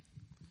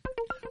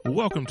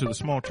Welcome to the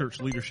Small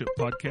Church Leadership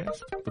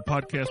Podcast, the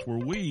podcast where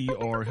we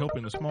are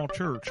helping the small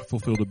church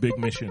fulfill the big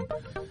mission.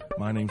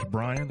 My name's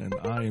Brian, and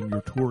I am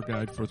your tour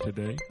guide for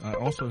today. I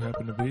also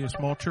happen to be a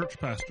small church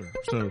pastor,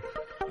 so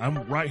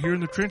I'm right here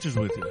in the trenches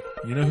with you.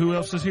 You know who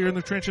else is here in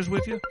the trenches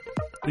with you?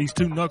 These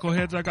two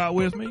knuckleheads I got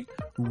with me,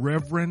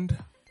 Reverend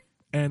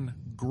and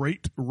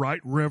Great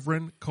Right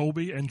Reverend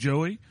Colby and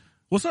Joey.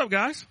 What's up,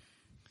 guys?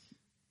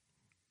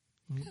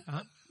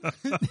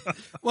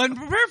 Wasn't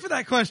prepared for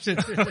that question.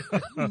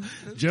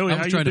 Joey, I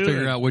how was you trying to doing?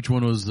 figure out which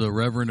one was the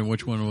Reverend and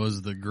which one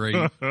was the Great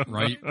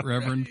Right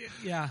Reverend.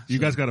 Yeah. You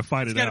guys got to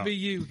fight It's it got to out. be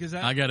you because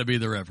I got to be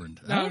the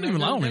Reverend. No, I don't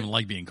no. even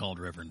like being called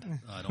Reverend.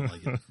 I don't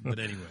like it. But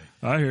anyway,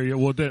 I hear you.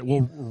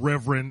 Well,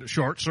 Reverend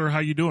Short, sir, how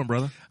you doing,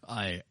 brother?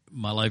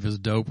 my life is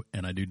dope,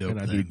 and I do dope And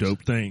I things. do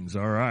dope things.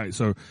 All right.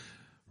 So,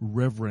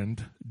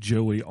 Reverend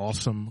Joey,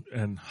 awesome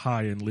and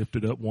high and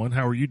lifted up one.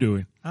 How are you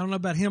doing? I don't know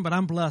about him, but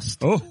I'm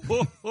blessed.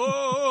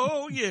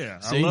 Oh, yeah.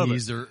 See, I love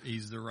he's it.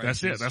 the right.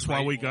 That's it. That's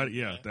why we got it.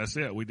 Yeah, that's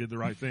it. We did the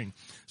right thing.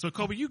 So,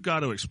 Colby, you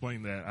got to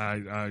explain that.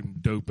 I'm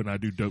dope and I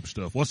do dope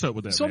stuff. What's up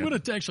with that, So man? I'm going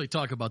to actually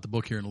talk about the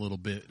book here in a little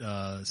bit.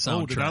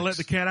 Soundtracks. did I let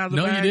the cat out of the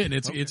No, bag? you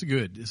didn't. Okay. It's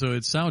good. So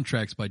it's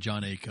Soundtracks by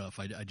John Acuff.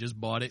 I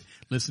just bought it,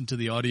 listened to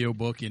the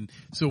audiobook, and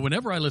so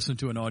whenever I listen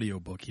to an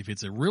audiobook, if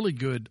it's a really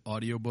good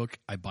audiobook,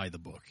 I buy the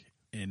book.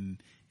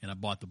 And I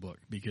bought the book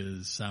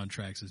because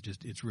Soundtracks is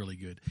it's really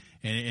good.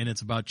 And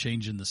it's about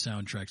changing the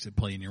soundtracks that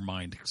play in your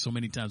mind. So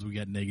many times we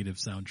got negative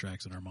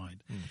soundtracks in our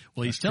mind.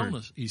 Well, he's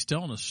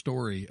telling a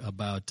story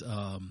about,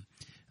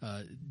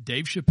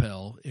 Dave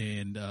Chappelle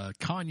and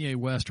Kanye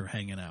West are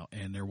hanging out,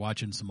 and they're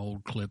watching some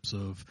old clips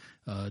of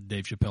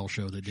Dave Chappelle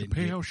show that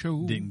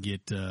didn't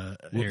get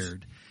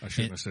aired. I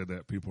shouldn't have said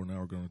that. People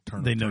now are going to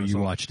turn. They know turn us you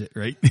off. watched it,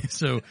 right?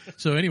 So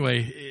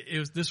anyway,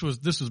 this was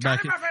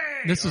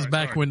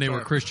back when they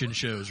were Christian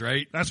shows,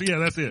 right? That's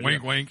it.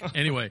 Wink, wink.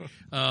 Anyway,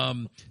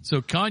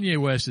 so Kanye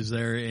West is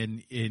there,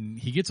 and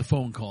he gets a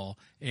phone call,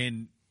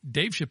 and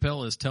Dave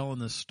Chappelle is telling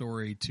this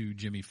story to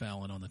Jimmy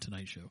Fallon on The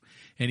Tonight Show.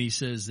 And he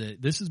says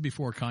that this is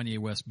before Kanye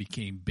West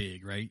became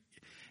big, right?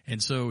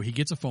 And so he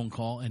gets a phone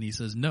call and he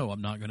says, no,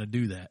 I'm not going to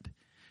do that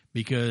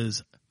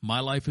because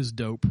my life is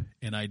dope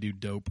and I do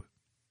dope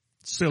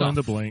Fill in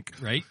the blank.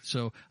 Right?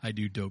 So I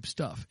do dope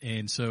stuff.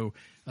 And so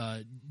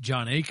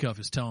John Acuff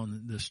is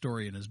telling the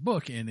story in his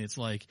book, and it's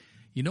like,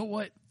 you know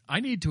what? I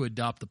need to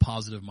adopt the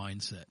positive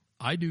mindset.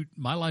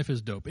 My life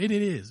is dope. It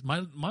is.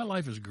 My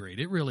life is great.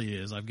 It really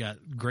is. I've got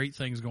great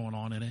things going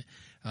on in it.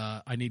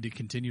 I need to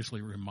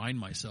continuously remind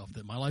myself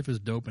that my life is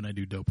dope and I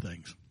do dope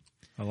things.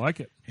 I like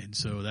it. And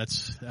so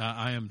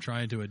I am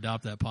trying to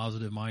adopt that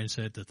positive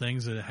mindset. The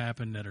things that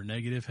happen that are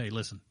negative, hey,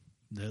 listen,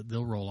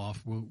 they'll roll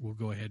off. We'll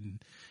go ahead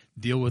and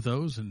deal with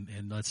those and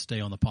let's stay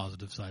on the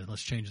positive side.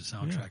 Let's change the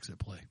soundtracks that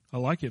play. I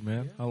like it,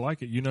 man. Yeah. I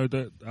like it. You know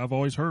that I've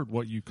always heard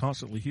what you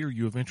constantly hear,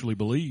 you eventually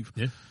believe.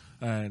 Yeah.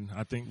 And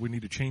I think we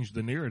need to change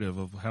the narrative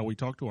of how we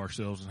talk to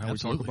ourselves and how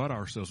Absolutely. we talk about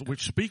ourselves,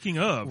 which speaking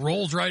of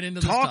rolls right into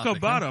this talk topic,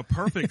 about a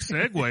perfect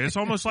segue. It's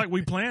almost like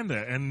we planned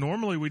that. And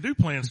normally we do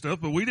plan stuff,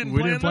 but we didn't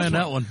plan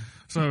that one.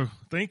 So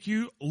thank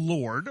you,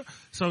 Lord.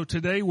 So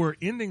today we're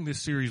ending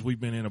this series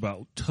we've been in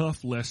about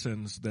tough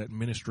lessons that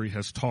ministry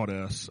has taught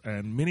us.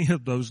 And many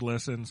of those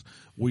lessons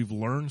we've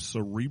learned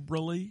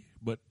cerebrally,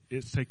 but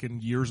it's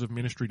taken years of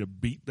ministry to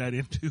beat that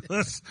into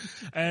us.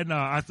 And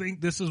I think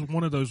this is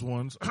one of those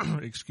ones,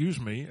 excuse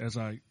me, as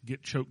I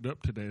get choked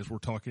up today as we're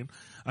talking.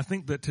 I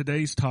think that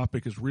today's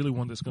topic is really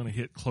one that's going to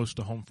hit close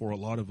to home for a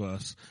lot of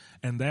us.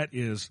 And that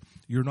is,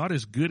 you're not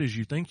as good as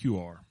you think you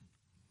are,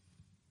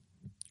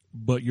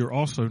 but you're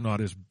also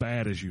not as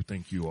bad as you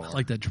think you are. I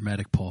like that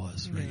dramatic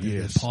pause. Right?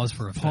 Yes. Pause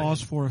for effect.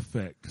 Pause for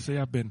effect. See,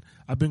 I've been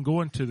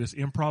going to this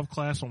improv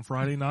class on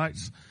Friday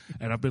nights,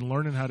 and I've been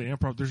learning how to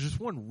improv. There's just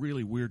one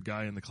really weird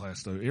guy in the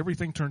class, though.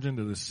 Everything turns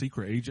into this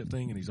secret agent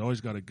thing, and he's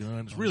always got a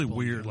gun. It's really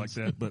weird like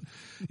that. But,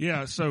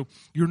 yeah, so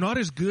you're not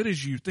as good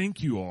as you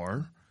think you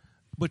are,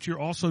 but you're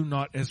also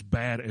not as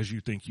bad as you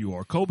think you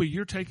are. Colby,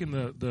 you're taking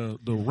the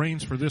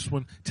reins for this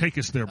one. Take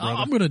us there, brother.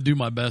 I'm going to do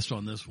my best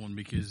on this one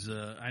because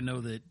I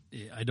know that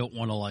I don't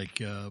want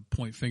to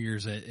point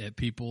fingers at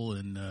people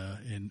and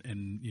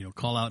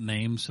call out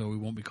names. So we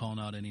won't be calling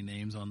out any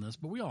names on this.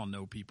 But we all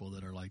know people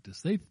that are like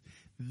this.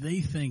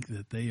 They think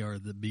that they are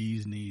the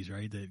bee's knees,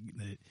 right?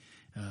 That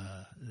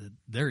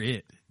they're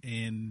it,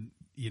 and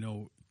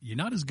you're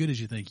not as good as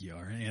you think you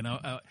are. And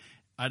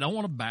I don't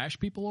want to bash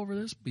people over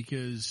this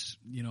because,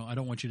 I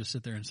don't want you to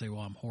sit there and say,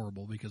 well, I'm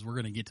horrible, because we're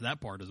going to get to that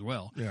part as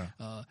well. Yeah.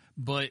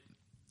 But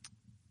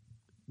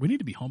we need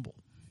to be humble.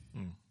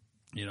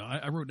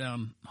 I wrote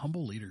down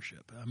humble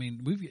leadership. I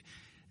mean,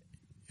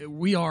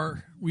 we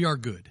are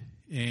good,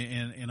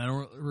 and I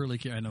don't really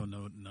care. I know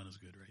none is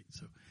good, right?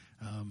 So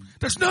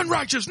There's none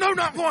righteous, no,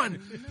 not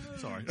one.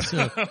 Sorry.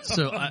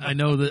 So I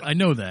know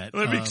that.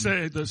 Let me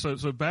say that.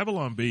 So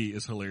Babylon Bee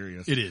is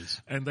hilarious. It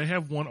is. And they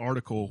have one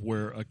article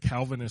where a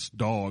Calvinist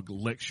dog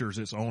lectures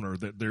its owner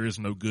that there is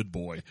no good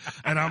boy.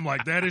 And I'm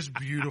like, that is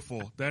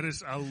beautiful.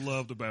 I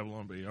love the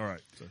Babylon Bee. All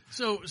right.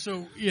 So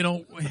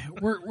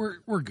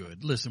we're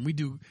good. Listen, we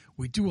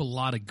do a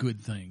lot of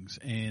good things,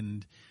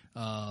 and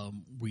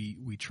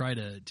we try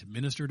to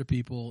minister to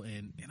people,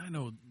 and I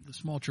know the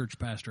small church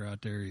pastor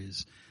out there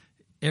is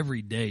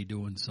every day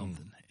doing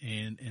something,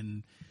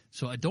 and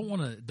so I don't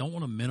want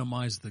to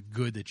minimize the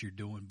good that you're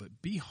doing,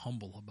 but be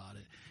humble about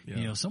it. Yeah.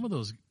 You know, some of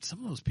those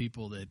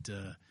people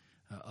that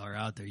are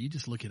out there, you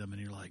just look at them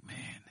and you're like, man.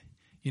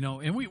 You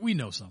know, and we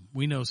know some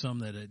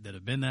that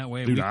have been that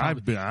way. Dude,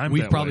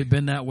 we've probably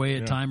been that way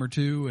a time or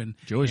two. And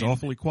Joey's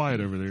awfully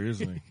quiet over there,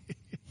 isn't he?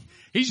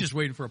 He's just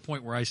waiting for a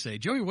point where I say,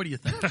 Joey, what do you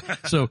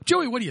think? So,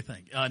 Joey, what do you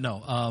think?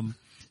 No.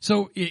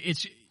 So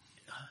it's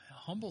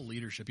humble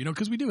leadership, you know,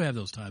 because we do have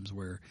those times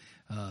where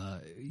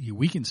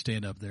we can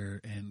stand up there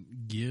and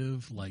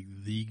give like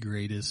the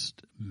greatest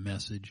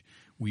message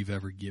we've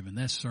ever given.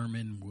 That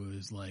sermon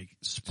was like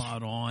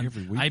spot on.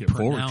 Every week I at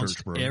Forward pronounced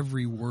Church, bro.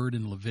 every word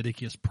in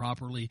Leviticus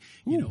properly.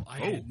 You know, I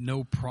had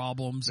no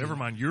problems. Never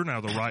mind, you're now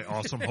the right,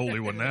 awesome,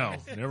 holy one now.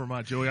 Never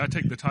mind, Joey. I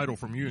take the title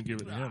from you and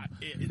give it to him.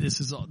 This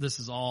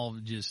is all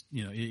just,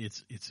 you know,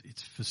 it's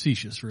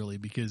facetious really,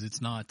 because it's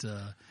not.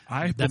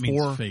 That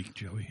means fake,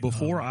 Joey.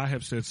 Before I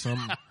have said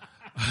some,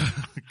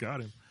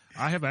 got him.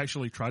 I have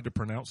actually tried to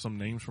pronounce some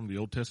names from the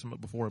Old Testament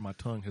before, and my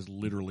tongue has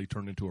literally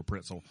turned into a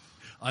pretzel.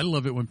 I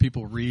love it when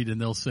people read and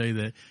they'll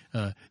say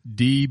that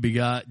D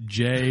begot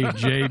J,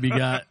 J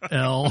begot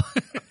L.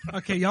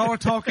 Okay, y'all are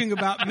talking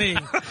about me,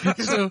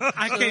 so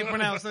I can't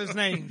pronounce those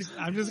names.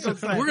 I'm just going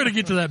to say. We're going to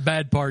get to that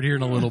bad part here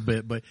in a little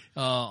bit, but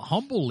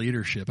humble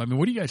leadership. I mean,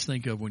 what do you guys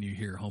think of when you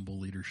hear humble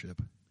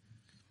leadership?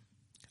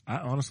 I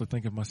honestly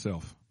think of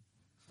myself.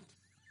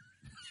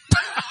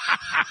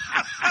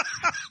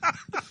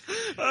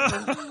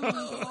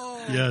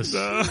 Yes,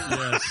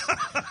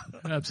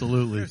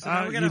 absolutely. So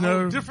now we got a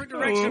whole different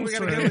direction we got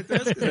to go with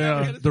this.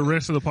 Yeah, the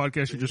rest of the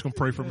podcast, you're just going to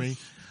pray for me.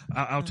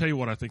 I'll tell you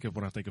what I think of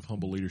when I think of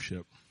humble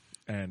leadership.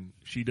 And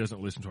she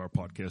doesn't listen to our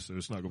podcast, so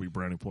it's not going to be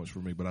brownie points for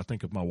me. But I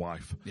think of my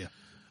wife. Yeah.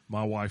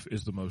 My wife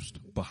is the most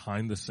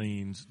behind the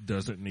scenes,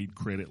 doesn't need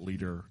credit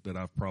leader that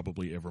I've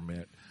probably ever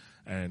met.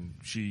 And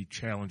she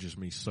challenges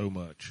me so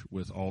much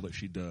with all that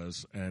she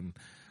does. And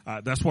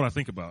that's what I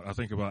think about.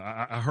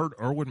 I heard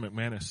Erwin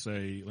McManus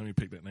say, let me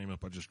pick that name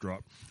up I just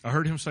dropped. I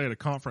heard him say at a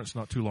conference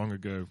not too long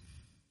ago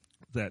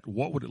that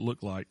what would it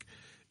look like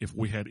if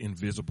we had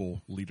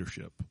invisible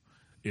leadership,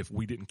 if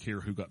we didn't care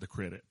who got the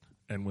credit.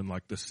 And when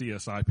like the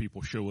CSI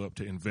people show up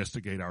to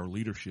investigate our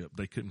leadership,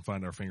 they couldn't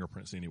find our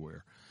fingerprints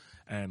anywhere.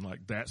 And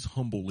like that's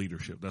humble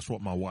leadership. That's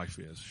what my wife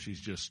is. She's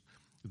just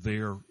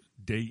there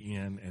day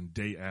in and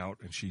day out,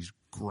 and she's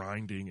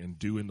grinding and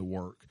doing the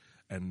work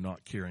and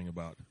not caring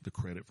about the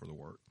credit for the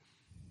work.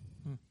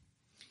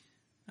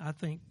 I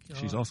think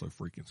she's also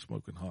freaking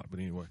smoking hot. But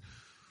anyway,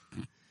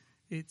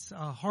 it's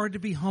hard to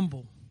be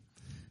humble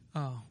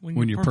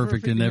when you're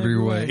perfect in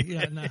every way.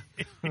 Yeah, no.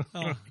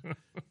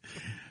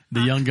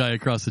 The young guy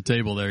across the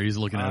table there, he's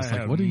looking at us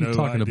like, what are you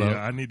talking about?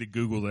 I need to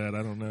Google that.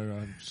 I don't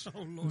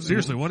know.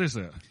 Seriously, what is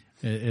that?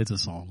 It's a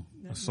song.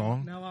 A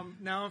song?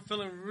 Now I'm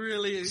feeling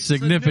really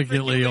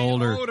significantly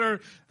older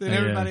than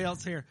everybody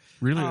else here.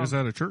 Really? Is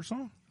that a church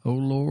song? Oh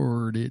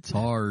Lord, it's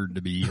hard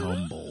to be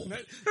humble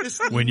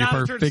when you're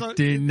perfect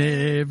in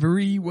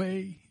every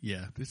way.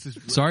 Yeah. This is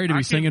sorry to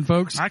be singing,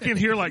 folks. I can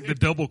hear like the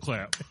double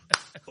clap.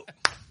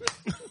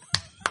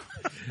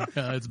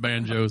 It's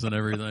banjos and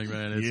everything,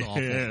 man. It's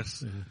awful.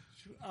 Yes.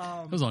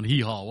 It was on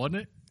Hee Haw,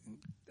 wasn't it?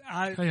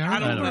 I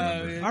don't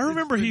know. I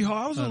remember Hee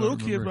Haw. I was a little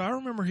kid, but I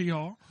remember Hee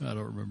Haw. I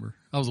don't remember.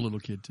 I was a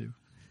little kid too.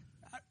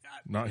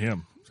 Not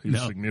him. He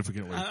was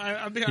significantly.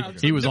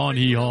 He was on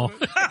Hee Haw.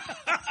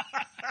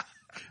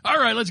 All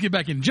right, let's get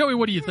back in. Joey,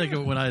 what do you think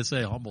of when I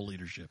say humble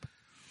leadership?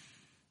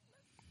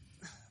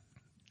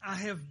 I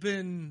have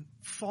been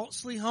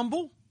falsely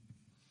humble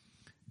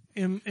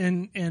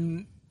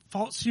and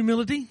false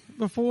humility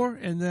before,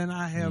 and then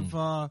I have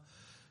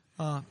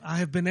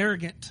been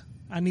arrogant.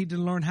 I need to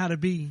learn how to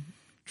be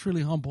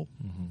truly humble.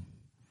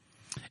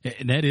 Mm-hmm.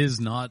 And that is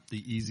not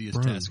the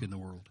easiest task in the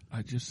world.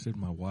 I just said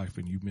my wife,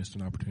 and you missed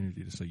an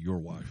opportunity to say your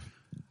wife.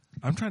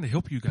 I'm trying to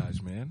help you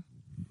guys, man.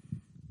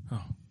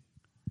 Oh.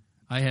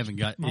 I haven't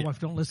got my wife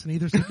don't listen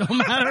either, so it don't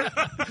matter.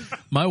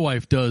 My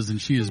wife does,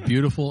 and she is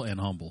beautiful and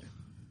humble.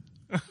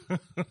 I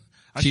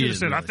should have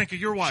said, really. I think of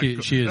your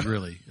wife. She is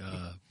really,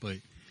 but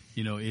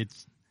you know,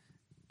 it's.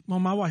 Well,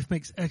 my wife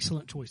makes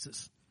excellent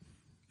choices.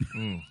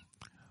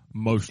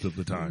 Most of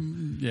the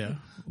time. Yeah.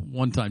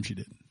 One time she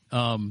didn't.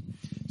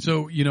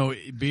 So, you know,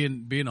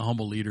 being a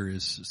humble leader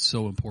is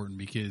so important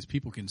because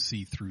people can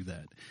see through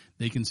that.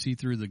 They can see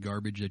through the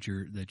garbage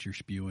that you're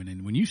spewing.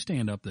 And when you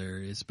stand up there,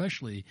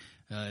 especially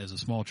as a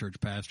small church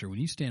pastor, when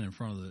you stand in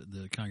front of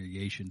the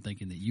congregation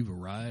thinking that you've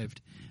arrived,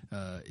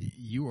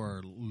 you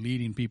are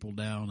leading people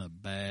down a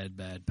bad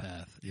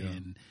path. Yeah.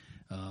 And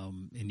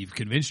and you've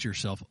convinced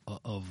yourself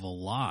of a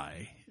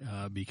lie,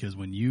 because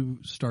when you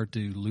start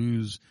to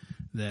lose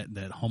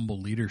that humble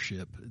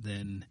leadership,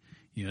 then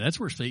that's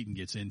where Satan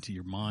gets into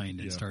your mind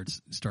and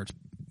starts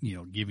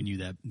giving you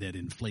that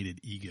inflated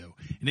ego,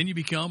 and then you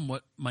become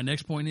what my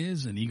next point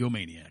is, an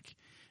egomaniac.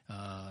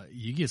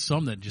 You get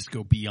some that just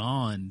go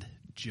beyond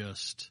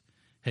just,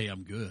 hey,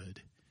 I'm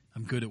good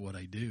at what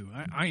I do.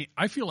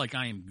 I feel like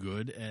I am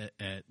good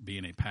at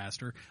being a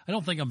pastor. I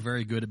don't think I'm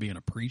very good at being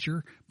a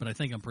preacher, but I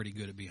think I'm pretty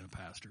good at being a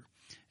pastor.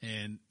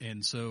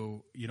 And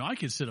so, I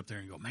could sit up there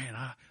and go, man,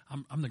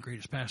 I'm the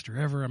greatest pastor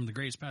ever. I'm the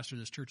greatest pastor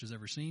this church has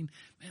ever seen.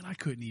 Man, I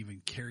couldn't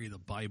even carry the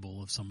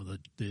Bible of some of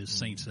the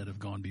saints that have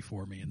gone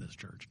before me in this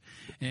church.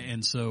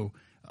 And so,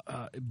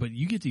 but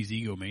you get these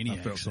egomaniacs.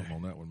 I felt something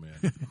on that one,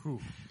 man.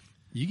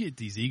 You get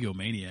these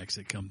egomaniacs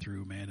that come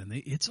through, man, and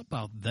it's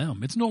about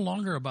them. It's no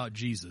longer about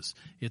Jesus.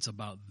 It's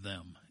about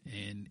them.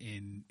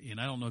 And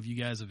I don't know if you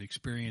guys have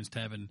experienced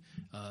having,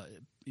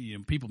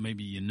 people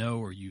maybe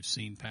or you've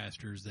seen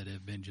pastors that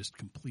have been just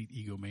complete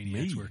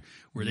egomaniacs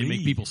where they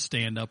make people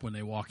stand up when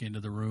they walk into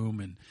the room,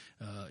 and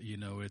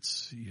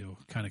it's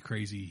kind of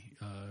crazy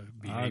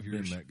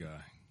behaviors. I've been that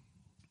guy.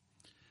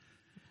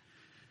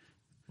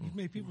 You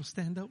made people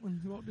stand up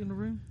when you walked in the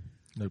room?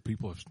 No,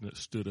 people have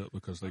stood up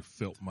because they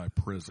felt my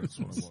presence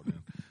when I walked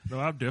in. No,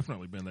 I've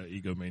definitely been that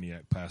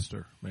egomaniac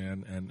pastor,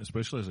 man, and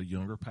especially as a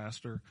younger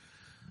pastor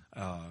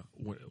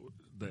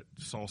that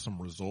saw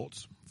some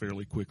results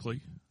fairly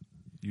quickly.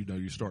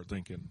 You start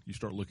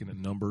looking at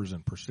numbers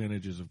and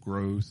percentages of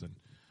growth, and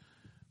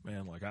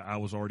man, like I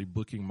was already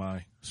booking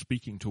my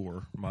speaking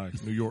tour, my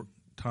New York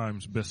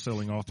Times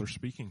best-selling author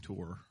speaking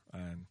tour,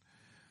 and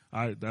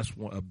that's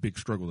a big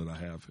struggle that I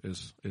have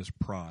is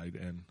pride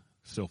and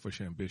selfish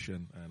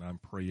ambition, and I'm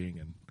praying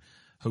and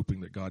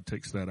hoping that God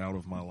takes that out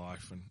of my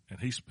life, and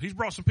he's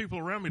brought some people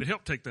around me to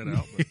help take that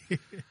out.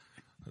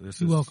 But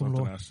this is welcome,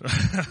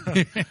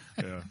 something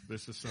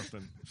this is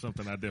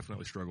something I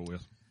definitely struggle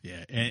with.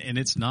 Yeah, and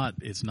it's not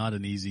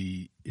an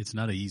easy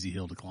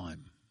hill to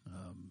climb.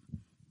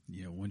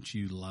 Once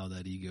you allow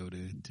that ego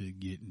to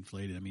get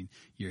inflated, I mean,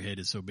 your head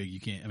is so big you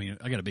can't. I mean,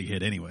 I got a big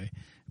head anyway,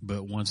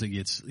 but once it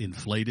gets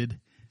inflated,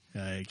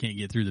 I can't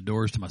get through the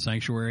doors to my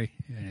sanctuary.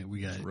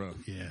 We got rough.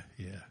 Yeah.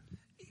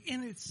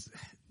 And it's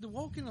the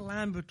walking the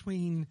line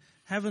between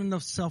having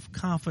enough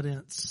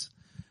self-confidence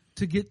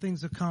to get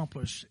things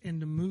accomplished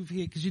and to move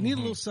here, because you need a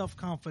little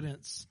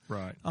self-confidence,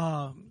 Right.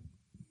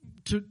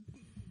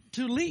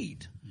 To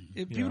lead.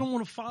 If people don't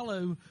want to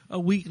follow a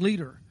weak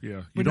leader.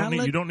 Yeah. But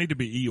You don't need to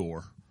be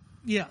Eeyore.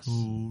 Yes.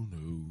 Oh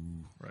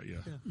no. Right, yeah.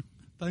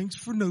 Thanks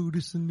for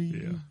noticing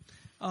me.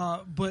 Yeah.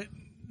 But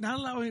not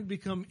allowing it to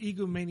become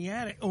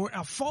egomaniac or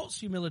a false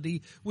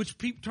humility, which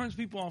turns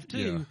people off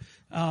too.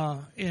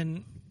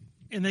 And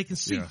they can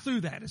see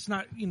through that. It's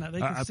not, they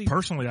can see.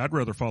 Personally, I'd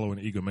rather follow an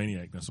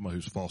egomaniac than somebody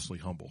who's falsely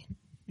humble.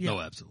 Yeah. Oh,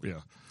 absolutely.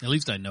 Yeah. At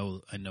least I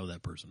know that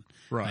person.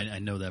 Right. I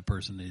know that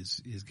person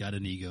is got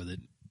an ego that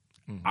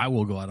I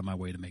will go out of my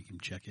way to make him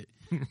check it.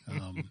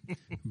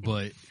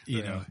 But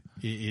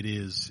it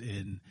is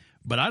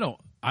but I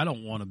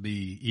don't want to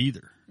be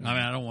either. I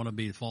mean, I don't want to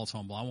be a false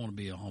humble. I want to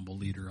be a humble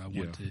leader. I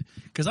want to,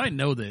 because I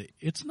know that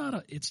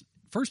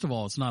first of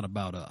all, it's not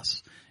about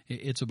us.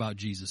 It's about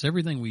Jesus.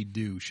 Everything we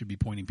do should be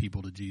pointing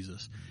people to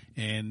Jesus.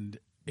 And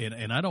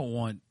I don't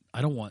want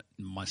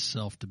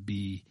myself to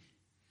be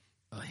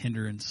a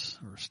hindrance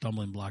or a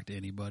stumbling block to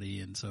anybody.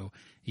 And so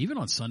even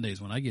on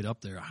Sundays when I get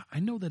up there, I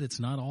know that it's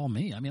not all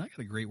me. I mean, I got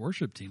a great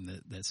worship team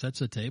that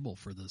sets a table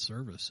for the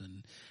service,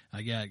 and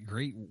I got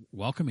great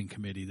welcoming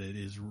committee that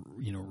is,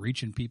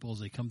 reaching people as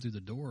they come through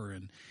the door.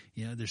 And,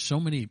 there's so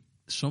many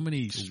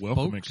Welcoming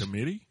spokes.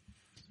 committee?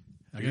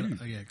 I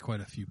got quite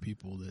a few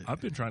people that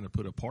I've been trying to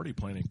put a party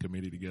planning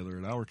committee together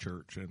at our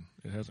church, and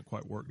it hasn't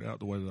quite worked out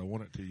the way that I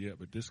want it to yet.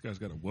 But this guy's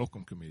got a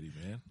welcome committee,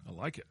 man. I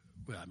like it.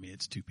 Well, I mean,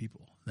 it's two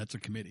people. That's a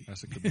committee.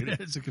 That's a committee.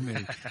 That's a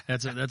committee.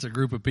 That's a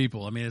group of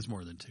people. I mean, it's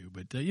more than two.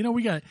 But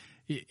we got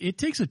it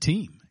takes a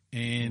team,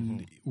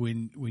 and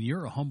when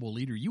you're a humble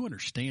leader, you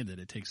understand that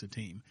it takes a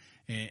team,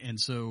 and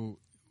so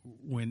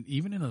when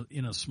even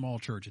in a small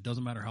church, it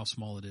doesn't matter how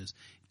small it is,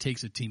 it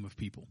takes a team of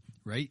people,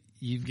 right?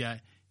 You've got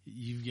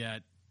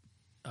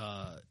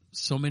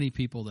so many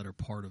people that are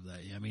part of that.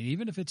 I mean,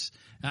 even if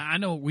I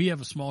know we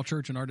have a small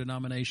church in our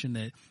denomination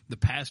that the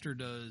pastor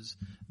does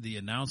the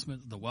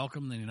announcement, the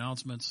welcome, the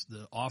announcements,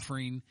 the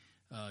offering,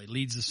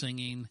 leads the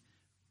singing,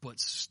 but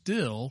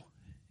still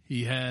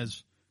he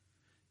has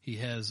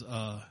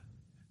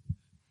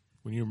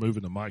when you're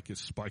moving the mic,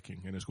 it's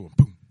spiking and it's going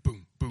boom,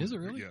 boom, boom. Is it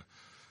really? Yeah.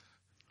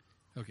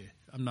 Okay,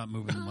 I'm not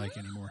moving the mic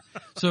anymore.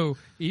 So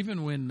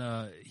even when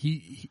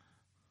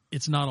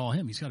it's not all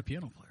him. He's got a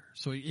piano player.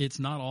 So it's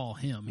not all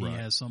him. He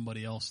has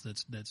somebody else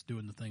that's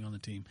doing the thing on the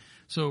team.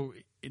 So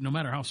no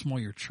matter how small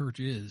your church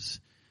is,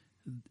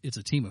 it's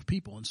a team of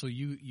people. And so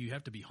you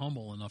have to be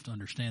humble enough to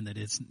understand that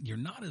you're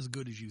not as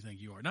good as you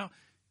think you are. Now,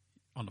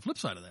 on the flip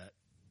side of that,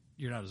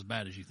 you're not as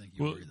bad as you think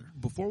you are either.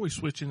 Before we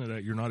switch into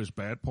that you're not as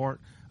bad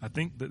part, I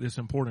think that it's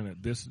important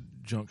at this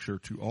juncture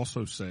to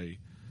also say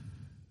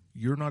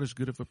you're not as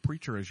good of a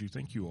preacher as you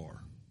think you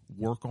are.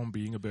 Work on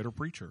being a better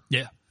preacher.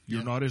 Yeah.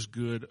 You're not as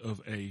good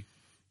of a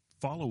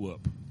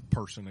follow-up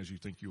person as you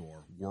think you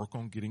are. Work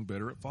on getting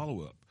better at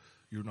follow-up.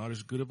 You're not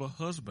as good of a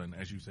husband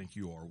as you think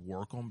you are.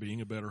 Work on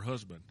being a better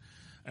husband.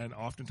 And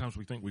oftentimes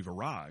we think we've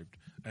arrived.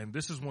 And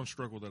this is one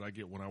struggle that I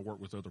get when I work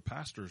with other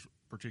pastors,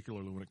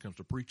 particularly when it comes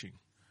to preaching,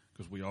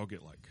 because we all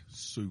get like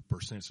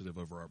super sensitive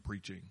over our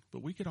preaching.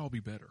 But we could all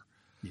be better.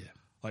 Yeah.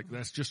 Like,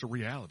 that's just a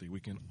reality. We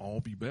can all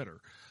be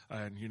better.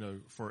 And, you know,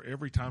 for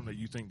every time that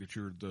you think that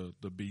you're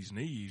the bee's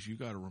knees, you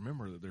got to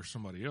remember that there's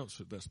somebody else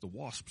that's the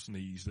wasp's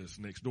knees that's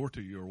next door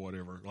to you or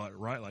whatever, like,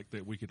 right? Like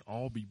that we can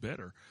all be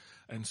better.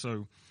 And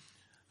so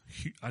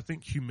I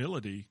think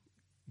humility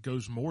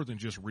goes more than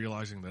just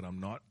realizing that I'm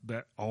not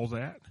all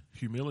that.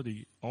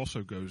 Humility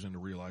also goes into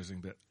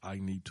realizing that I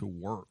need to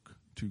work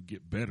to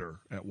get better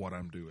at what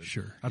I'm doing.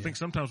 Sure. I think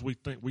sometimes we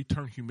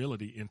turn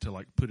humility into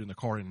like putting the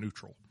car in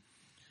neutral.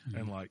 Mm-hmm.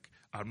 And like,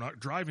 I'm not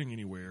driving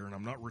anywhere and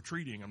I'm not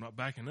retreating, I'm not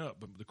backing up,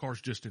 but the car's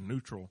just in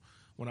neutral.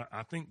 When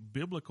I think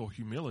biblical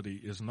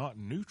humility is not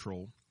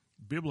neutral.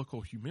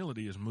 Biblical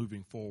humility is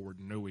moving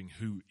forward, knowing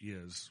who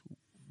is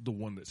the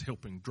one that's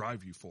helping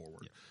drive you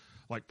forward. Yeah.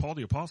 Like Paul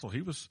the Apostle,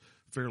 he was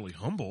fairly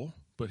humble,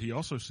 but he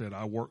also said,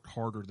 I worked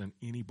harder than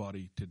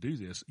anybody to do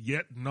this,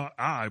 yet not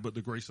I, but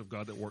the grace of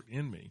God that worked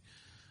in me.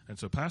 And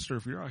so, Pastor,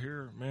 if you're out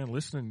here, man,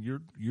 listening,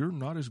 you're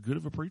not as good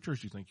of a preacher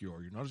as you think you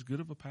are. You're not as good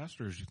of a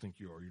pastor as you think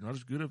you are. You're not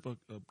as good of a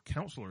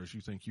counselor as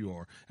you think you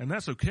are. And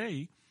that's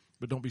okay,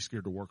 but don't be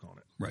scared to work on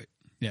it. Right.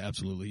 Yeah,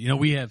 absolutely. You know,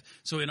 we have,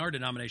 so in our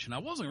denomination, I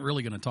wasn't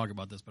really going to talk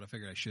about this, but I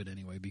figured I should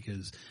anyway,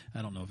 because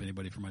I don't know if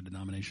anybody from my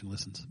denomination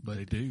listens. But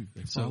they do.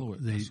 They follow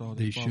it. They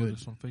should.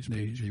 Us on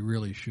Facebook. They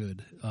really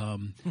should.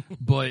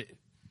 But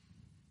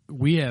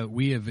we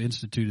have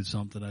instituted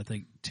something, I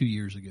think, 2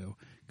 years ago.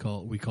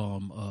 We call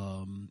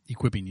them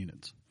equipping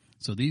units.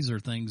 So these are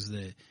things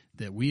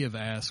that we have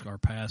asked our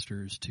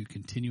pastors to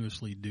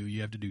continuously do.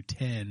 You have to do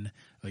 10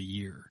 a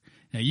year.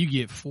 Now you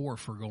get 4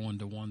 for going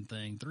to one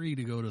thing, 3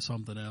 to go to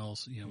something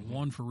else, you know,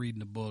 1 for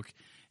reading a book.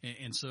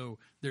 And so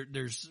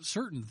there's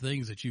certain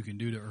things that you can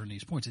do to earn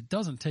these points. It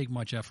doesn't take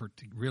much effort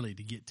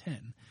to get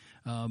 10.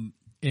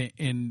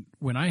 And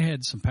when I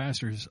had some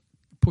pastors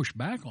push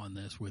back on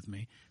this with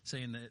me,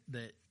 saying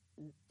that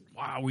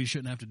wow, we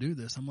shouldn't have to do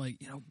this. I'm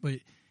like, you know, but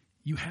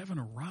you haven't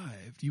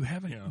arrived. You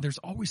haven't. Yeah. There's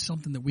always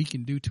something that we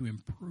can do to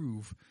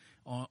improve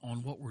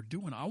on what we're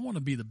doing. I want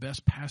to be the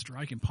best pastor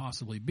I can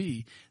possibly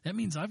be. That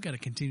means I've got to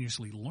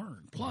continuously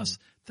learn. Plus,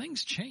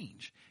 things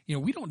change. You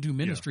know, we don't do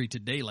ministry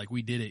today like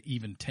we did it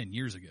even 10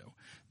 years ago.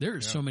 There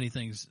are so many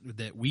things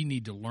that we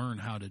need to learn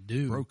how to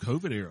do. Bro,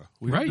 COVID era.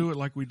 We don't do it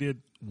like we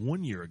did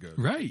 1 year ago.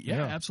 Right.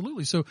 Yeah,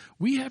 absolutely. So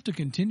we have to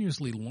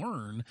continuously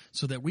learn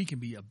so that we can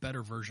be a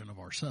better version of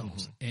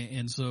ourselves. Mm-hmm.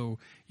 And so,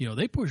 you know,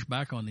 they push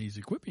back on these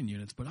equipping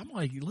units, but I'm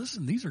like,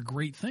 listen, these are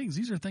great things.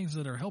 These are things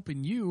that are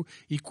helping you,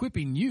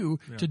 equipping you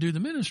to do the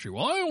ministry.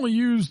 Well, I only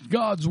used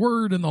God's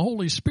word and the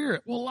Holy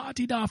Spirit. Well,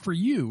 la-ti-da for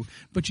you.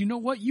 But you know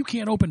what? You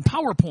can't open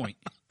PowerPoint.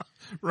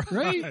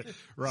 Right.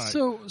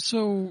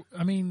 So,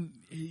 I mean,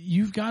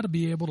 you've got to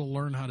be able to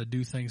learn how to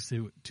do things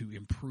to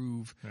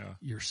improve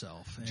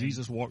yourself. And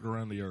Jesus walked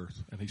around the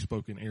earth and he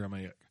spoke in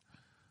Aramaic,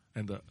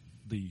 and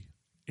the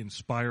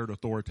inspired,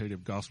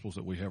 authoritative gospels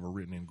that we have are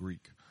written in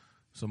Greek.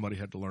 Somebody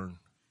had to learn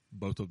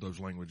both of those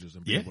languages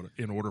and be able to,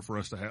 in order for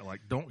us to have,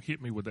 like, don't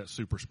hit me with that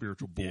super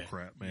spiritual bull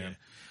crap, man.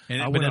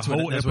 And I went a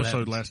whole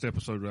last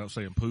episode without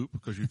saying poop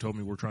because you told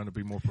me we're trying to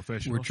be more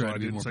professional. We're trying to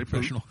be more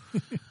professional.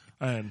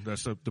 And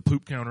that's the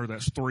poop counter.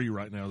 That's 3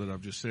 right now that I've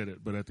just said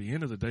it. But at the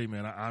end of the day,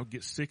 man, I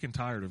get sick and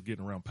tired of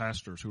getting around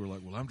pastors who are like,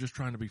 well, I'm just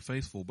trying to be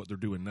faithful, but they're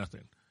doing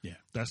nothing. Yeah.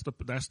 That's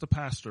the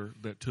pastor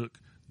that took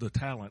the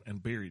talent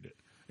and buried it.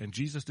 And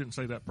Jesus didn't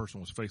say that person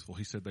was faithful.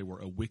 He said they were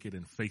a wicked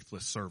and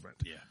faithless servant.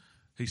 Yeah.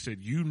 He said,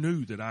 you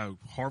knew that I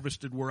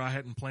harvested where I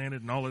hadn't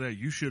planted and all of that.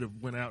 You should have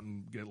went out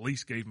and at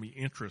least gave me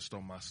interest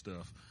on my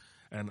stuff.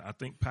 And I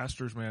think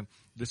pastors, man,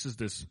 this is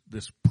this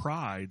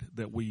pride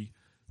that we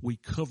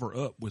cover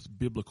up with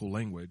biblical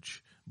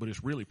language, but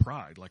it's really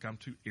pride. Like, I'm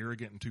too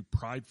arrogant and too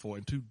prideful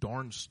and too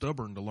darn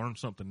stubborn to learn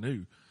something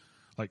new.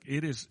 Like,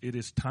 it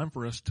is time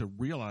for us to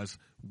realize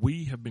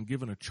we have been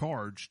given a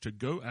charge to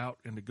go out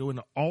and to go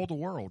into all the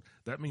world.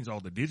 That means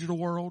all the digital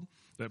world.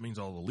 That means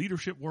all the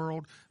leadership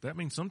world. That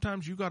means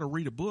sometimes you got to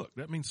read a book.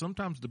 That means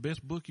sometimes the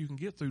best book you can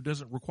get through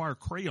doesn't require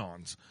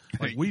crayons.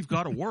 Like, we've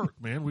got to work,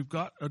 man. We've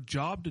got a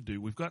job to do.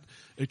 We've got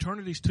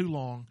eternity's too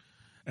long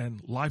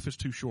and life is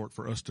too short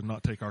for us to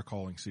not take our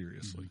calling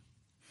seriously.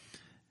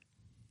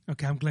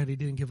 Okay, I'm glad he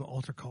didn't give an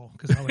altar call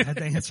because I would have had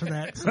to answer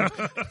that.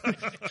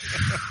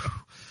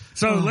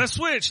 So let's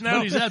switch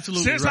now.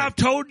 Since right. I've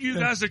told you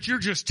guys that you're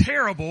just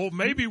terrible,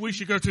 maybe we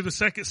should go to the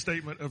second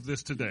statement of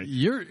this today.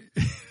 He's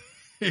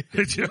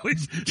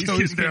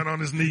getting down on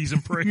his knees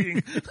and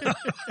praying.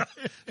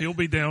 He'll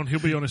be on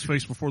his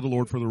face before the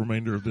Lord for the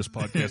remainder of this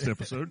podcast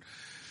episode.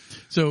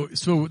 So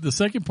the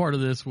second part of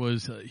this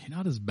was you're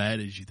not as bad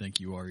as you think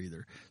you are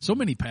either. So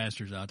many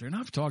pastors out there, and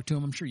I've talked to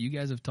them. I'm sure you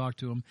guys have talked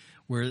to them,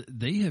 where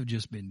they have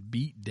just been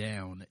beat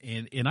down,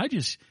 and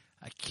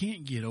I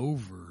can't get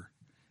over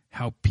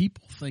how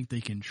people think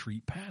they can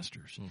treat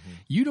pastors. Mm-hmm.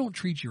 You don't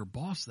treat your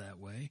boss that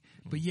way,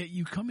 but yet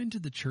you come into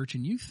the church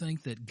and you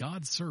think that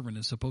God's servant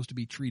is supposed to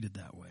be treated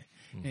that way.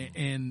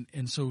 Mm-hmm.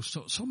 And so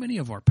many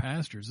of our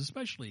pastors,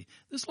 especially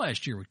this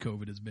last year with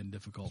COVID, has been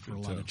difficult for a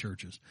lot of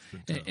churches.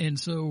 And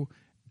so,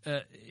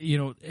 I've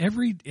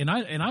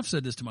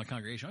said this to my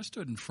congregation. I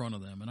stood in front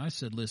of them and I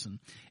said, listen,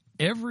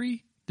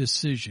 every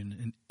decision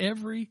and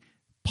every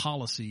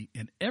policy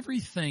and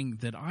everything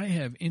that I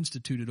have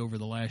instituted over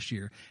the last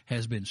year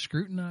has been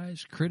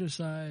scrutinized,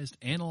 criticized,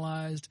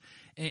 analyzed,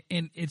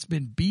 and it's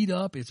been beat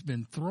up, it's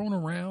been thrown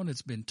around,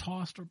 it's been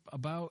tossed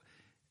about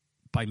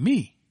by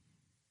me.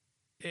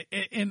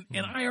 And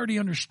I already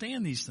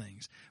understand these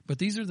things, but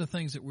these are the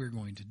things that we're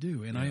going to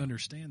do, and I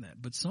understand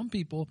that. But some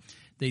people,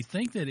 they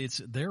think that it's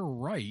their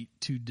right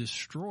to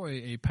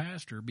destroy a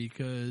pastor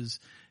because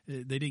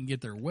they didn't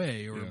get their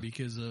way, or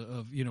because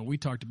of we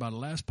talked about it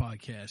last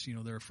podcast,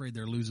 they're afraid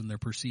they're losing their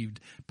perceived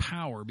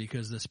power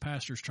because this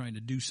pastor's trying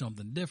to do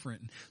something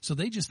different. So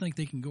they just think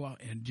they can go out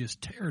and just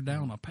tear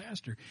down a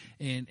pastor,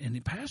 and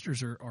the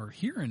pastors are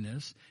hearing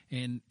this,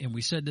 and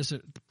we said this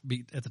at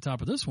the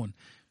top of this one.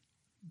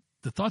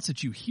 The thoughts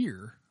that you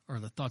hear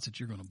are the thoughts that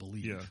you're going to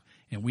believe,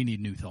 and we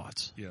need new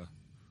thoughts. Yeah.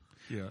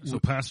 So,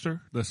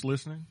 pastor that's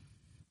listening,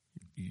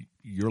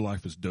 your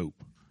life is dope.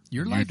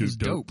 Your life is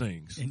dope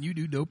things, and you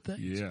do dope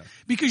things. Yeah,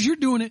 because you're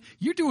doing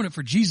it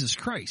for Jesus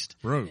Christ,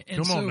 bro.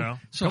 And come on now.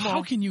 So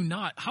how can you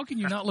not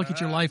look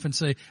at your life and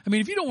say, I mean,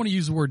 if you don't want to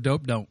use the word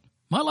dope, don't.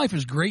 My life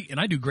is great, and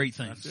I do great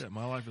things. That's it.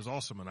 My life is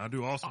awesome, and I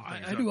do awesome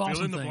things. I do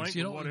awesome things.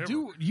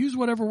 Use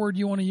whatever word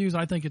you want to use.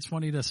 I think it's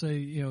funny to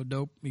say,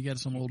 dope. You got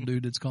some old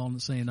dude that's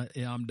saying,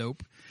 I'm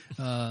dope,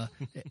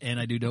 and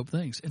I do dope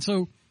things. And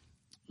so,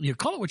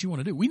 call it what you want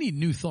to do. We need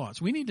new thoughts.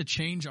 We need to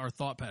change our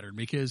thought pattern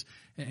because,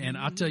 and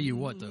I'll tell you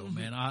what, though,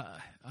 man,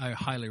 I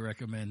highly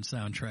recommend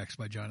Soundtracks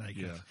by Jon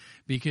Acuff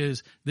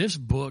because this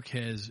book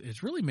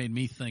it's really made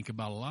me think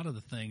about a lot of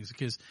the things.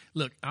 Because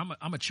look,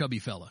 I'm a chubby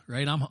fella,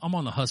 right? I'm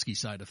on the husky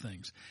side of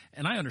things,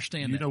 and I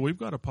understand that. We've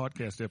got a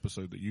podcast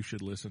episode that you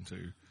should listen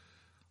to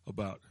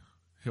about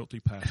healthy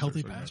pastors.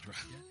 Healthy pastors.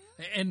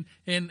 And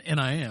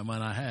I am,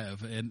 and I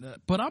have,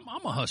 but I'm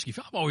a husky.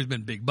 I've always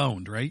been big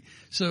boned, right?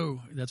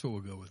 So that's what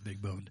we'll go with,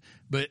 big boned.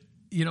 But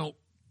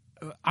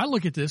I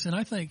look at this and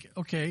I think,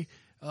 okay,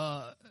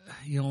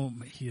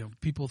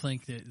 people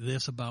think that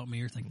this about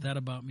me or think that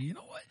about me. You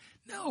know what?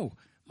 No,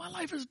 my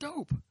life is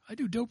dope. I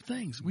do dope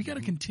things. We got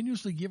to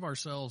continuously give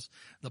ourselves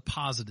the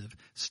positive.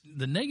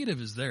 The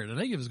negative is there. The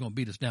negative is going to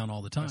beat us down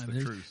all the time. That's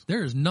the truth.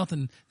 There is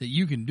nothing that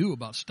you can do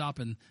about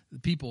stopping the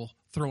people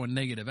throwing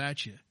negative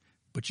at you.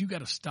 But you got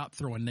to stop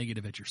throwing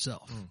negative at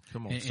yourself.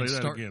 Come on, say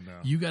that again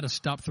now. You got to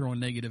stop throwing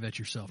negative at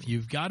yourself.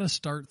 You've got to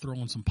start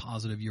throwing some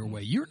positive your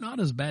way. You're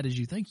not as bad as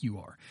you think you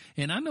are.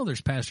 And I know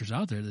there's pastors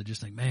out there that just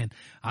think, man,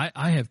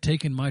 I have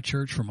taken my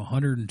church from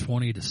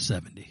 120 to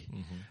 70.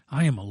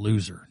 I am a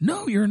loser.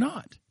 No, you're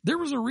not. There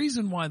was a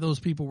reason why those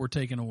people were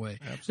taken away.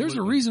 Absolutely. There's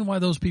a reason why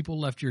those people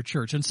left your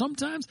church. And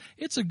sometimes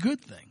it's a good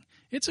thing.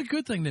 It's a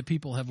good thing that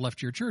people have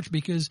left your church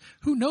because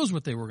who knows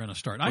what they were going to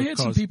start. I had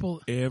some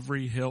people.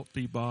 Every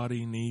healthy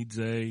body needs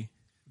a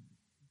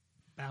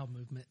bowel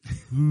movement.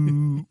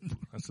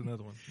 That's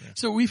another one. Yeah.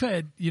 So we've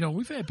had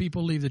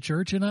people leave the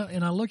church, and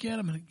I look at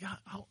them and God,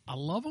 I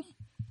love them,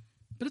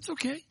 but it's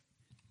okay.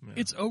 Yeah.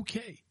 It's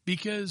okay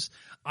because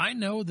I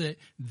know that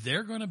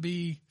they're going to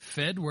be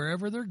fed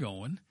wherever they're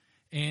going,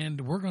 and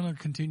we're going to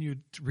continue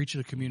to reach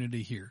the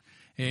community here.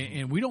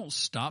 And we don't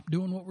stop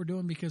doing what we're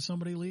doing because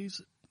somebody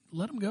leaves.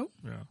 Let them go.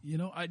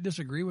 Yeah. I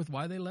disagree with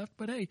why they left,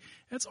 but hey,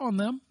 that's on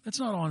them. That's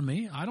not on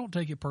me. I don't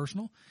take it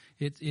personal.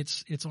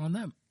 It's on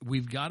them.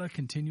 We've got to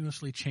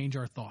continuously change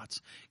our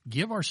thoughts.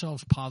 Give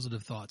ourselves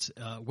positive thoughts.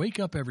 Wake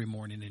up every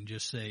morning and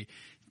just say,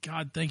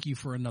 God, thank you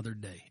for another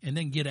day, and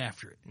then get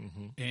after it.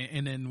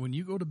 And then when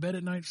you go to bed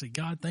at night, say,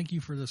 God, thank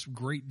you for this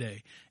great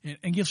day,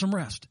 and give some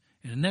rest.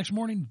 And the next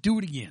morning, do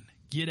it again.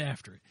 Get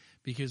after it.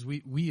 Because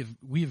we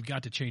have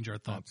got to change our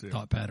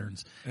thought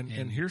patterns.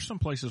 And here's some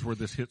places where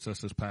this hits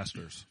us as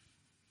pastors.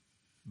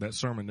 That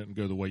sermon didn't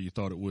go the way you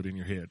thought it would in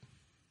your head.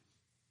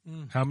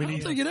 I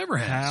don't think it ever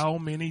has. How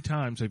many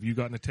times have you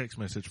gotten a text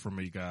message from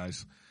me,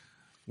 guys,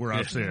 where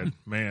I've said,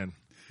 man,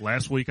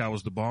 last week I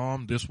was the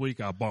bomb, this week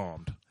I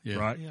bombed,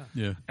 right?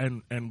 Yeah.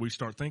 And we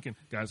start thinking,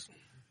 guys,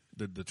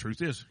 the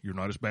truth is, you're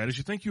not as bad as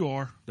you think you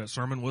are. That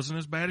sermon wasn't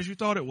as bad as you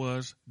thought it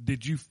was.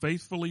 Did you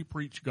faithfully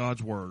preach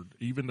God's word,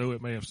 even though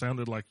it may have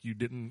sounded like you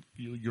didn't,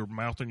 your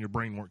mouth and your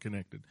brain weren't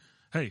connected?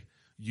 Hey,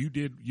 you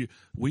did.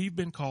 We've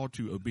been called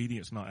to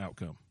obedience, not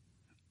outcome.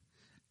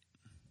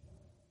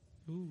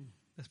 Ooh,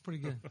 that's pretty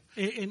good.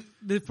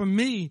 And for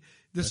me,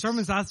 the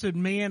sermons, I said,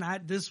 man,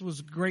 this was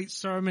a great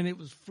sermon. It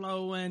was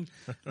flowing,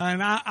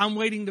 and I'm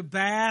waiting to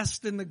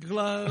bask in the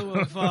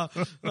glow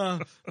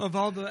of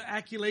all the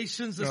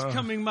accolations that's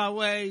coming my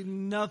way.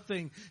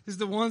 Nothing. This is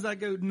the ones I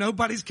go,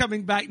 nobody's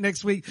coming back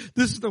next week.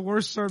 This is the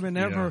worst sermon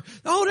ever.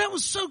 Oh, that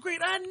was so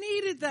great. I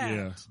needed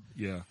that.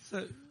 Yeah.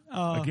 So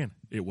Again,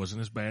 it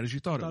wasn't as bad as you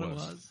thought it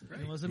was.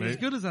 It wasn't as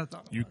good as I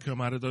thought it You was. come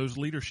out of those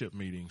leadership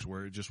meetings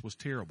where it just was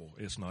terrible.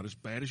 It's not as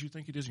bad as you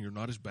think it is, and you're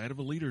not as bad of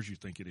a leader as you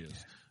think it is.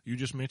 You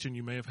just mentioned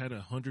you may have had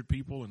 100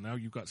 people, and now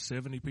you've got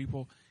 70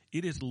 people.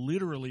 It is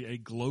literally a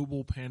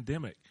global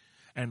pandemic.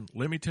 And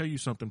let me tell you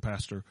something,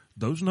 Pastor.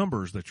 Those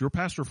numbers that your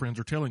pastor friends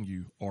are telling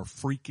you are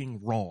freaking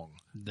wrong.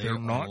 They're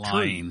not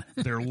lying.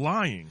 true. They're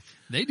lying.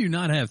 They do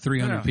not have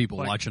 300 Yeah, people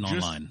like, watching just,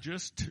 online.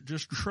 Just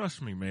trust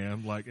me,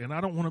 man. Like, and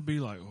I don't want to be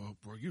like, oh,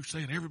 bro, you're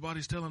saying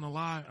everybody's telling a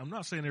lie. I'm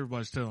not saying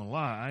everybody's telling a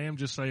lie. I am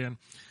just saying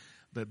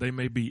that they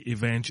may be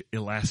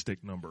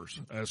evangelistic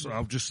numbers. So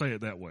I'll just say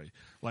it that way.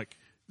 Like,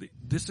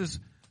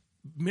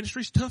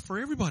 ministry's tough for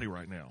everybody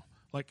right now.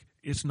 Like,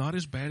 it's not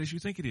as bad as you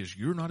think it is.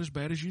 You're not as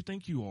bad as you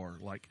think you are.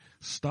 Like,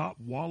 stop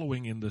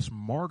wallowing in this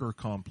martyr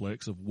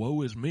complex of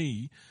woe is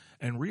me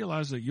and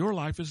realize that your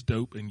life is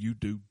dope and you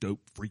do dope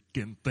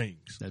freaking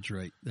things. That's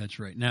right. That's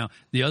right. Now,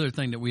 the other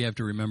thing that we have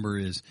to remember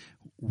is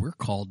we're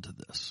called to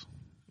this.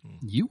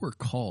 You were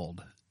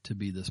called to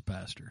be this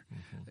pastor.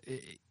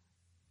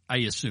 I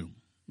assume.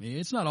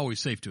 It's not always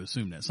safe to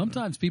assume that.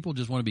 Sometimes people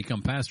just want to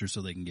become pastors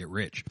so they can get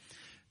rich.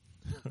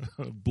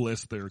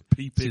 Bless their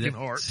pea-picking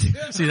heart. See,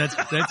 that's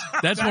one of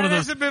That those.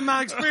 hasn't been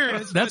my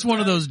experience. That's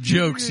one of those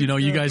jokes, you know.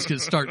 You guys can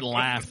start to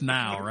laugh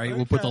now, right?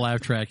 We'll put the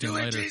laugh track in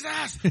later.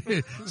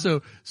 Jesus!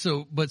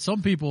 But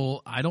some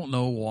people, I don't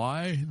know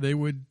why they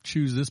would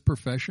choose this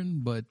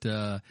profession, but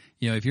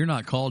if you're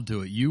not called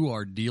to it, you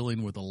are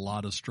dealing with a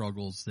lot of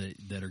struggles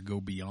that go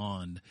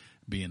beyond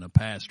being a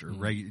pastor,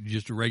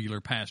 just a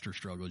regular pastor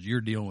struggles. You're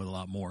dealing with a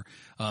lot more.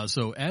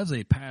 So as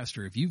a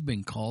pastor, if you've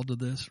been called to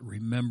this,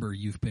 remember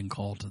you've been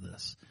called to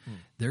this.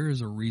 There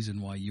is a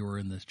reason why you're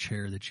in this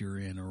chair that you're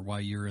in, or why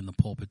you're in the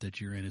pulpit that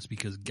you're in. It's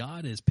because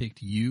God has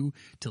picked you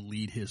to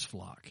lead his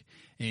flock.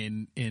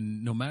 And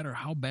no matter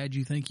how bad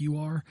you think you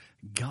are,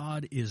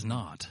 God is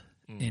not.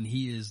 And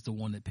he is the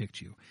one that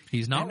picked you.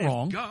 He's not and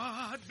wrong. If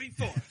God be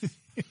for us.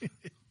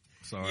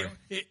 Sorry.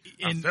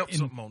 I felt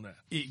something on that.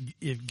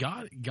 If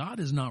God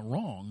is not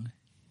wrong,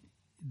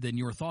 then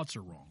your thoughts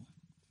are wrong.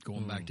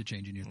 Going back to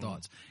changing your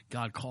thoughts.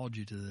 God called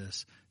you to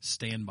this.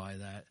 Stand by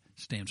that.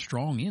 Stand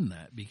strong in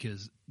that,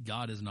 because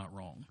God is not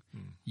wrong.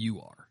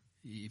 You are.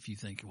 If you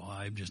think, well,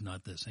 I'm just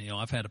not this. And,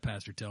 I've had a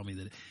pastor tell me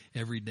that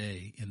every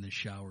day in the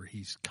shower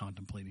he's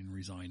contemplating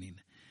resigning.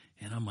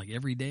 And I'm like,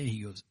 every day?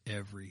 He goes,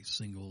 every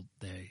single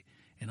day.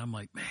 And I'm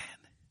like, man,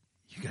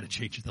 you got to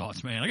change your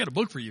thoughts, man. I got a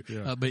book for you.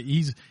 Yeah. But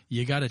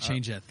you got to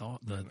change that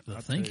thought,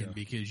 the thinking,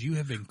 because you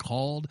have been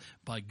called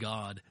by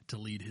God to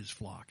lead his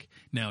flock.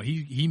 Now,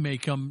 he may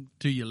come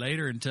to you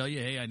later and tell you,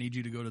 hey, I need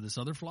you to go to this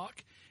other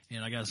flock,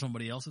 and I got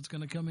somebody else that's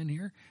going to come in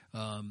here,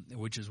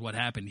 which is what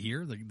happened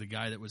here. The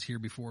guy that was here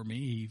before me,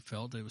 he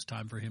felt it was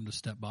time for him to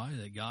step by,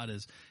 that God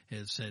has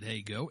said,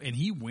 hey, go. And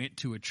he went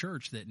to a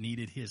church that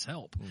needed his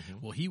help.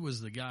 Well, he was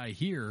the guy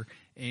here,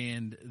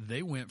 and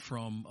they went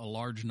from a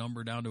large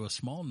number down to a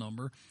small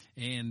number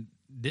and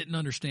didn't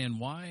understand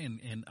why.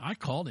 And I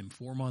called him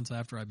 4 months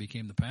after I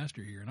became the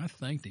pastor here, and I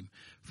thanked him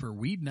for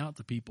weeding out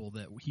the people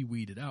that he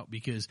weeded out,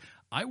 because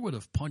I would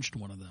have punched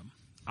one of them.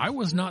 I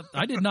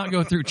did not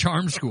go through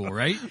charm school,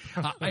 right?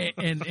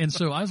 And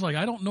so I was like,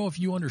 I don't know if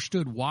you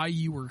understood why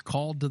you were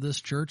called to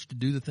this church to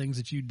do the things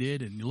that you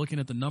did, and you're looking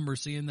at the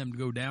numbers, seeing them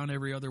go down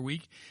every other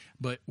week.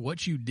 But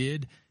what you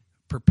did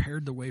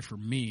prepared the way for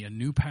me, a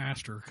new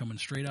pastor coming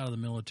straight out of the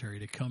military,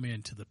 to come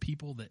in to the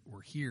people that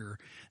were here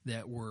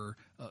that were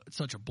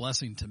such a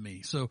blessing to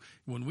me. So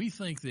when we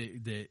think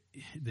that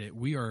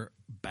we are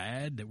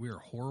bad, that we are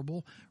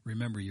horrible,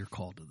 remember you're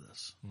called to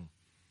this.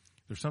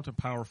 There's something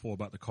powerful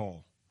about the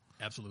call.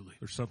 Absolutely.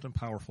 There's something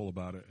powerful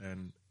about it.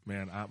 And,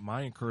 man,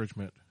 my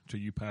encouragement to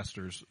you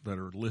pastors that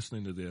are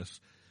listening to this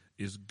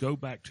is go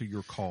back to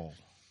your call.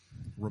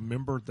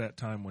 Remember that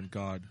time when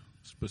God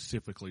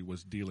specifically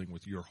was dealing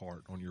with your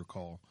heart on your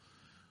call.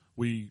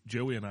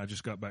 Joey and I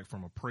just got back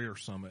from a prayer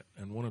summit,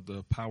 and one of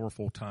the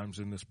powerful times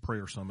in this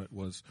prayer summit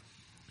was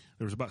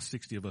there was about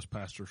 60 of us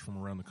pastors from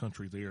around the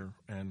country there,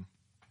 and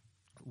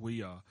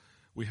we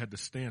had to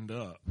stand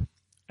up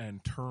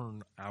and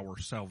turn our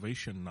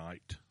salvation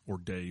night or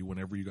day,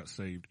 whenever you got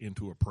saved,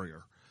 into a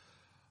prayer.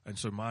 And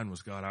so mine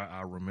was, God,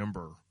 I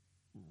remember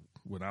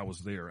when I was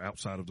there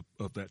outside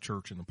of that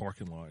church in the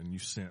parking lot, and you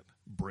sent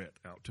Brett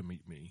out to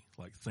meet me.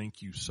 Like,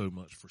 thank you so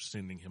much for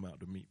sending him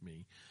out to meet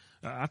me.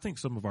 I think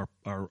some of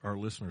our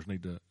listeners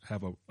need to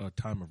have a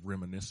time of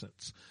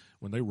reminiscence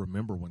when they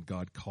remember when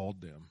God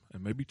called them,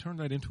 and maybe turn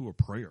that into a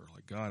prayer.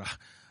 Like, God,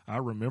 I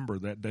remember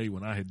that day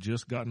when I had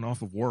just gotten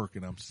off of work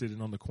and I'm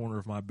sitting on the corner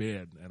of my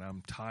bed and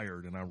I'm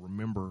tired, and I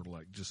remember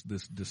like just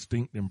this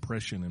distinct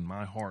impression in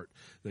my heart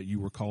that you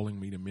were calling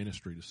me to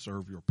ministry to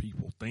serve your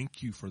people.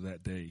 Thank you for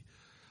that day.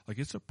 Like,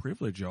 it's a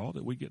privilege, y'all,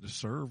 that we get to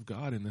serve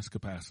God in this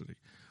capacity.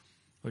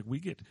 Like,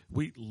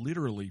 we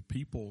literally,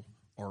 people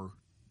are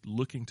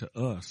looking to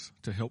us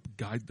to help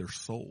guide their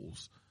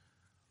souls.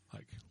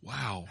 Like,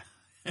 wow.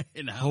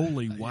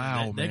 Holy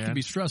wow, that man. can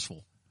be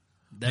stressful.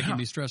 That can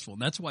be stressful.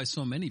 And that's why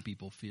so many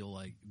people feel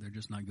like they're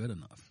just not good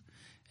enough.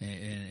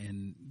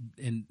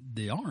 and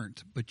they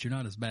aren't, but you're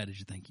not as bad as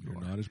you think you You're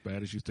are. not as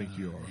bad as you think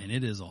you are. And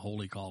it is a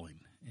holy calling,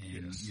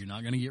 and Yes. you're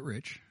not going to get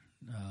rich.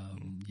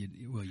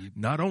 You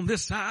Not on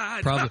this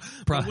side.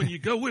 But when you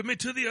go with me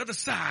to the other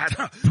side.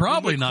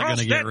 probably when we not going cross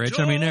to get that rich.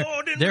 I mean,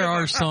 Jordan there River,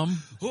 are some.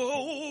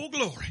 Oh,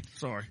 glory.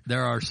 Sorry.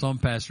 There are some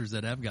pastors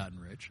that have gotten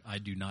rich. I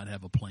do not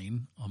have a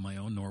plane on my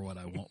own, nor would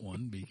I want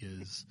one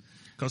because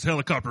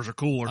Helicopters are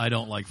cooler. I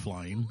don't like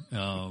flying.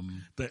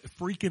 That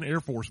freaking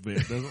Air Force vet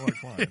doesn't like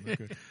flying.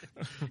 Okay.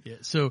 Yeah,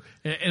 so,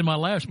 and my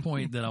last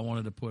point that I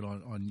wanted to put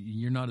on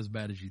you're not as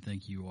bad as you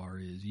think you are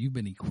is you've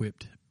been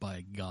equipped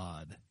by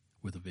God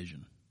with a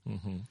vision.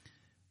 Mm-hmm.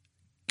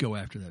 Go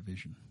after that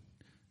vision.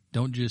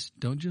 Don't just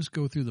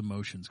go through the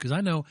motions. Cause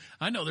I know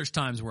there's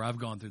times where I've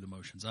gone through the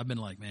motions. I've been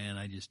like, man,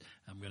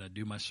 I'm going to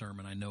do my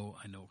sermon. I know,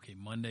 okay,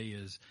 Monday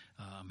is,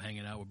 I'm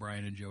hanging out with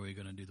Brian and Joey,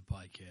 going to do the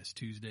podcast.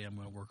 Tuesday, I'm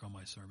going to work on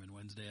my sermon.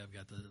 Wednesday, I've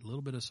got a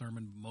little bit of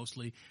sermon,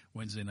 mostly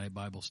Wednesday night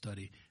Bible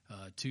study.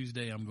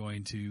 Tuesday, I'm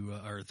going to,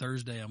 or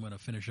Thursday, I'm going to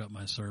finish up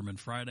my sermon.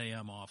 Friday,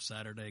 I'm off.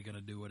 Saturday, going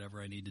to do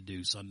whatever I need to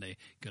do. Sunday,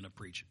 going to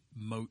preach.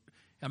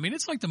 I mean,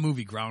 it's like the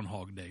movie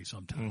Groundhog Day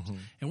sometimes. Mm-hmm.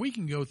 And we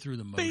can go through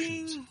the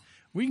motions. Bing.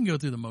 We can go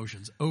through the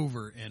motions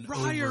over and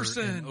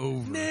Ryerson. over and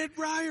over. Ned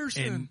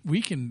Ryerson. And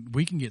we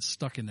can get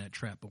stuck in that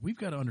trap. But we've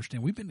got to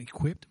understand we've been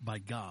equipped by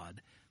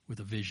God with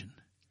a vision.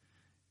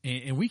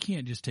 And we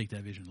can't just take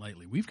that vision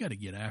lightly. We've got to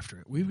get after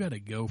it. We've got to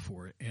go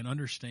for it and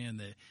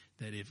understand that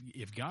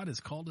if God has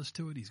called us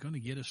to it, He's going to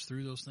get us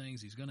through those things.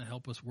 He's going to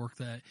help us work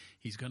that.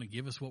 He's going to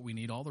give us what we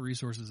need, all the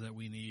resources that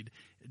we need.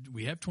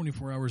 We have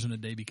 24 hours in a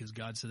day because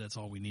God said that's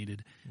all we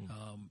needed.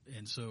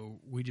 And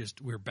so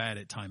we're bad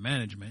at time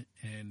management.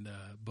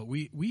 But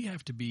we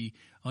have to be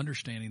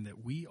understanding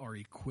that we are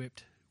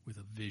equipped with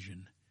a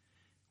vision.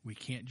 We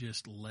can't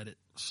just let it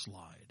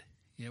slide.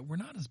 Yeah,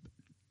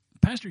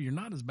 Pastor, you're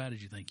not as bad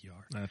as you think you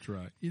are. That's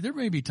right. There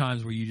may be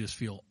times where you just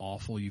feel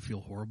awful, you feel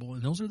horrible,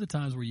 and those are the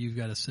times where you've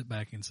got to sit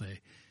back and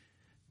say,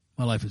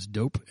 my life is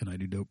dope, and I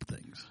do dope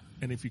things.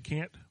 And if you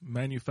can't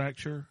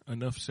manufacture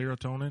enough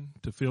serotonin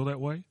to feel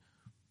that way,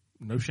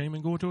 no shame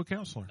in going to a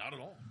counselor. Not at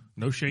all.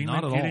 No shame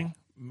Not in at getting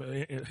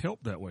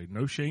help that way.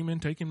 No shame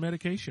in taking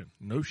medication.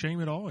 No shame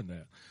at all in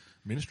that.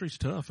 Ministry's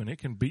tough, and it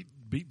can beat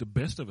the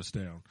best of us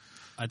down.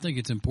 I think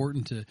it's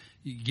important to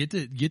get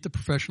the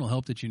professional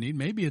help that you need.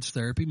 Maybe it's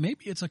therapy.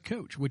 Maybe it's a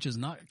coach, which is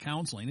not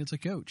counseling. It's a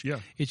coach. Yeah.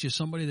 It's just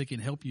somebody that can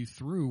help you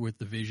through with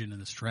the vision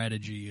and the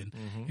strategy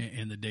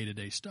and the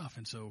day-to-day stuff.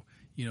 And so,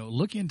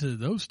 look into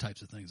those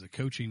types of things, the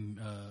coaching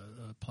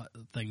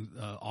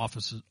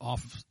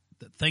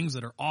things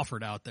that are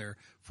offered out there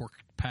for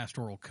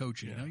pastoral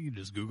coaching. Yeah. You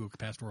just Google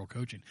pastoral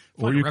coaching.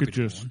 Or you could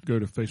just go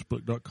to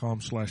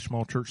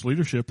facebook.com/small church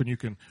leadership and you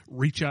can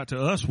reach out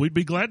to us. We'd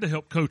be glad to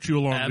help coach you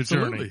along the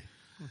journey.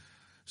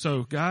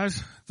 So,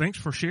 guys, thanks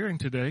for sharing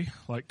today.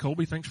 Like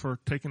Colby, thanks for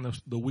taking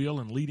the wheel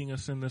and leading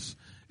us in this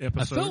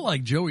episode. I felt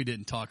like Joey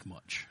didn't talk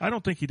much. I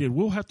don't think he did.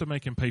 We'll have to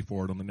make him pay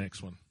for it on the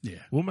next one. Yeah.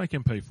 We'll make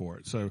him pay for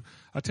it. So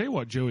I tell you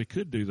what Joey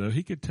could do, though.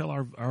 He could tell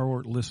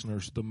our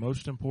listeners the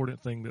most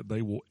important thing that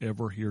they will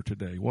ever hear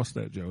today. What's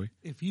that, Joey?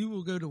 If you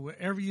will go to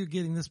wherever you're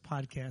getting this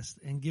podcast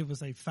and give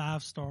us a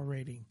 5-star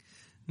rating.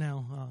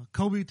 Now,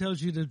 Colby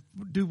tells you to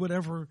do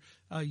whatever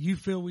you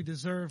feel we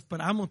deserve,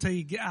 but I'm going to tell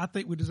you, I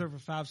think we deserve a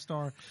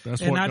 5-star.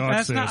 That's what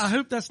God says. I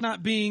hope that's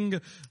not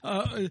being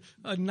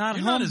not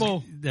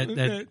humble.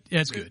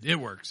 That's good. It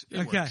works.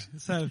 It works.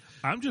 So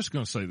I'm just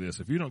going to say this.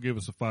 If you don't give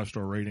us a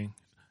 5-star rating,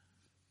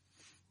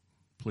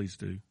 please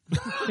do.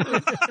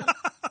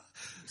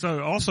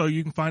 So also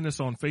you can find us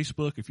on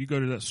Facebook. If you go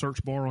to that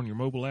search bar on your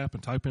mobile app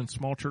and type in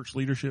Small Church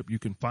Leadership, you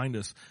can find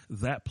us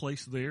that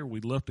place there.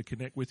 We'd love to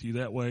connect with you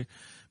that way.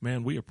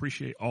 Man, we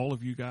appreciate all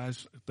of you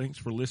guys. Thanks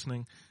for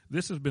listening.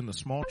 This has been the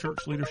Small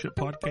Church Leadership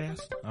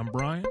Podcast. I'm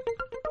Brian.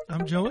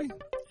 I'm Joey.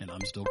 And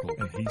I'm still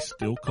Colby. And he's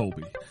still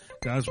Colby.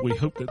 Guys, we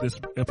hope that this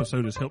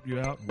episode has helped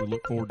you out, and we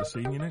look forward to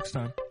seeing you next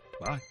time.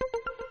 Bye.